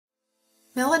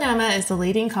Melanoma is the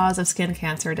leading cause of skin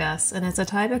cancer deaths, and it's a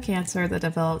type of cancer that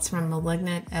develops from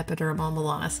malignant epidermal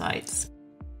melanocytes.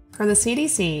 Per the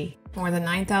CDC, more than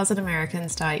 9,000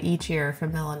 Americans die each year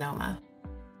from melanoma.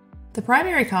 The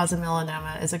primary cause of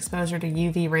melanoma is exposure to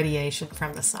UV radiation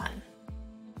from the sun.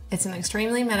 It's an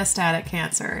extremely metastatic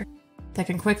cancer that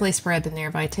can quickly spread to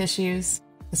nearby tissues,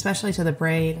 especially to the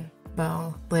brain,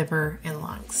 bone, liver, and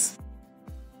lungs.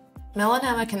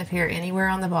 Melanoma can appear anywhere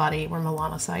on the body where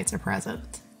melanocytes are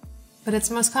present, but it's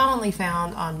most commonly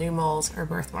found on new moles or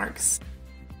birthmarks.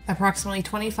 Approximately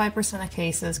 25% of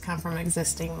cases come from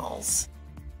existing moles.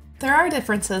 There are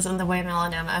differences in the way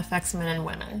melanoma affects men and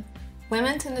women.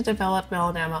 Women tend to develop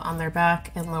melanoma on their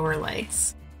back and lower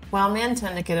legs, while men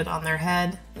tend to get it on their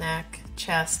head, neck,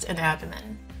 chest, and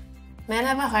abdomen. Men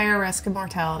have a higher risk of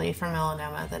mortality from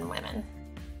melanoma than women.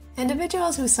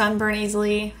 Individuals who sunburn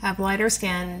easily, have lighter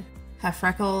skin, have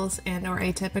freckles and/or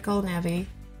atypical nevi,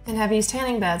 and have used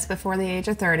tanning beds before the age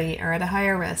of 30 are at a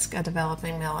higher risk of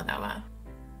developing melanoma.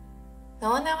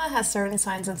 Melanoma has certain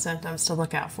signs and symptoms to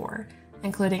look out for,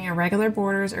 including irregular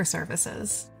borders or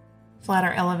surfaces, flat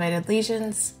or elevated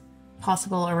lesions,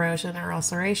 possible erosion or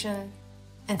ulceration,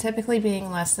 and typically being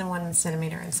less than 1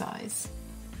 centimeter in size.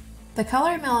 The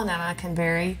color of melanoma can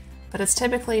vary, but it's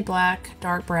typically black,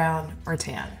 dark brown, or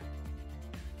tan.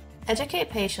 Educate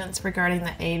patients regarding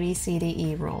the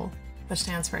ABCDE rule, which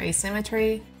stands for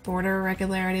asymmetry, border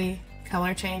irregularity,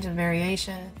 color change and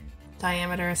variation,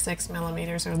 diameter 6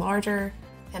 millimeters or larger,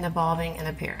 and evolving in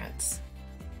appearance.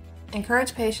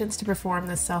 Encourage patients to perform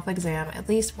this self-exam at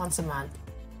least once a month,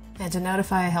 and to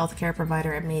notify a healthcare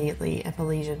provider immediately if a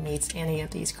lesion meets any of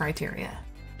these criteria.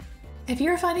 If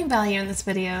you are finding value in this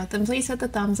video, then please hit the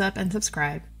thumbs up and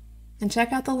subscribe. And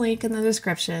check out the link in the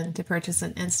description to purchase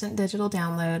an instant digital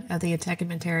download of the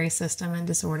Integumentary System and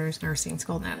Disorders Nursing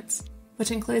School Notes, which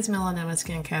includes melanoma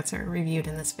skin cancer reviewed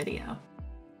in this video.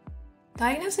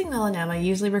 Diagnosing melanoma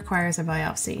usually requires a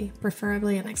biopsy,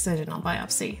 preferably an excisional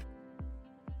biopsy.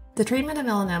 The treatment of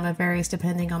melanoma varies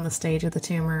depending on the stage of the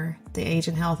tumor, the age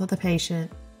and health of the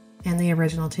patient, and the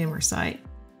original tumor site.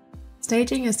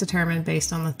 Staging is determined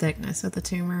based on the thickness of the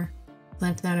tumor,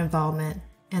 lymph node involvement,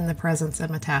 and the presence of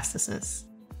metastasis.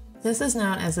 This is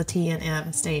known as the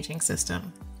T&M staging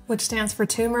system, which stands for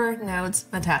tumor nodes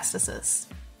metastasis.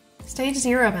 Stage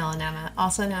 0 melanoma,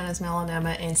 also known as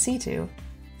melanoma in situ,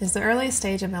 is the earliest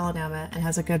stage of melanoma and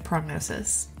has a good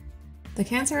prognosis. The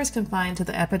cancer is confined to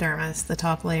the epidermis, the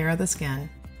top layer of the skin,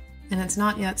 and it's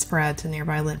not yet spread to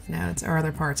nearby lymph nodes or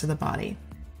other parts of the body.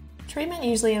 Treatment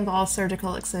usually involves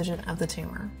surgical excision of the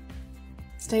tumor.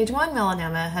 Stage 1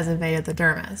 melanoma has invaded the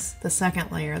dermis, the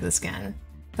second layer of the skin,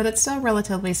 but it's still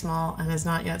relatively small and has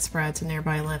not yet spread to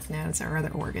nearby lymph nodes or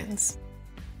other organs.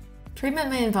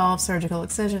 Treatment may involve surgical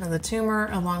excision of the tumor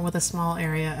along with a small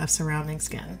area of surrounding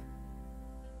skin.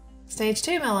 Stage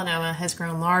 2 melanoma has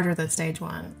grown larger than Stage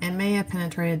 1 and may have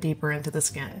penetrated deeper into the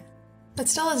skin, but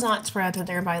still has not spread to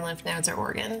nearby lymph nodes or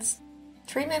organs.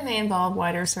 Treatment may involve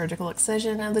wider surgical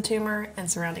excision of the tumor and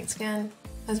surrounding skin,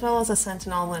 as well as a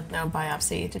sentinel lymph node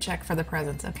biopsy to check for the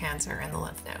presence of cancer in the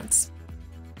lymph nodes.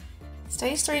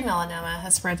 Stage 3 melanoma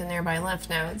has spread to nearby lymph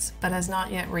nodes, but has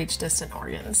not yet reached distant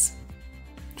organs.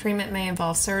 Treatment may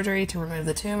involve surgery to remove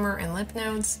the tumor and lymph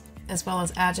nodes, as well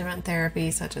as adjuvant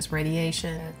therapy such as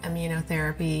radiation,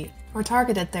 immunotherapy, or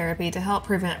targeted therapy to help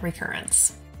prevent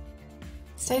recurrence.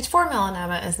 Stage 4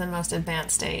 melanoma is the most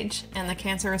advanced stage, and the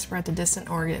cancer is spread to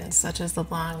distant organs such as the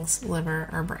lungs, liver,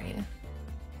 or brain.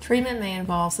 Treatment may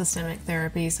involve systemic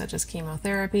therapy such as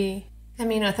chemotherapy,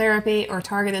 immunotherapy, or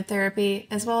targeted therapy,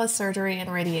 as well as surgery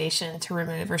and radiation to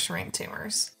remove or shrink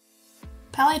tumors.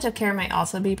 Palliative care may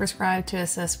also be prescribed to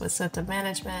assist with symptom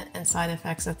management and side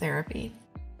effects of therapy.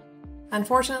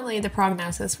 Unfortunately, the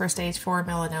prognosis for Stage 4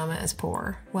 melanoma is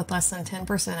poor, with less than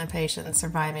 10% of patients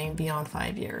surviving beyond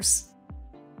 5 years.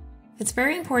 It's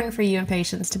very important for you and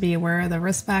patients to be aware of the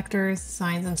risk factors,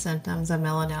 signs, and symptoms of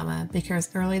melanoma because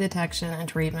early detection and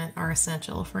treatment are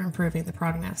essential for improving the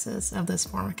prognosis of this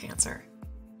form of cancer.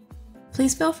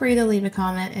 Please feel free to leave a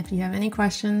comment if you have any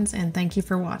questions, and thank you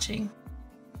for watching.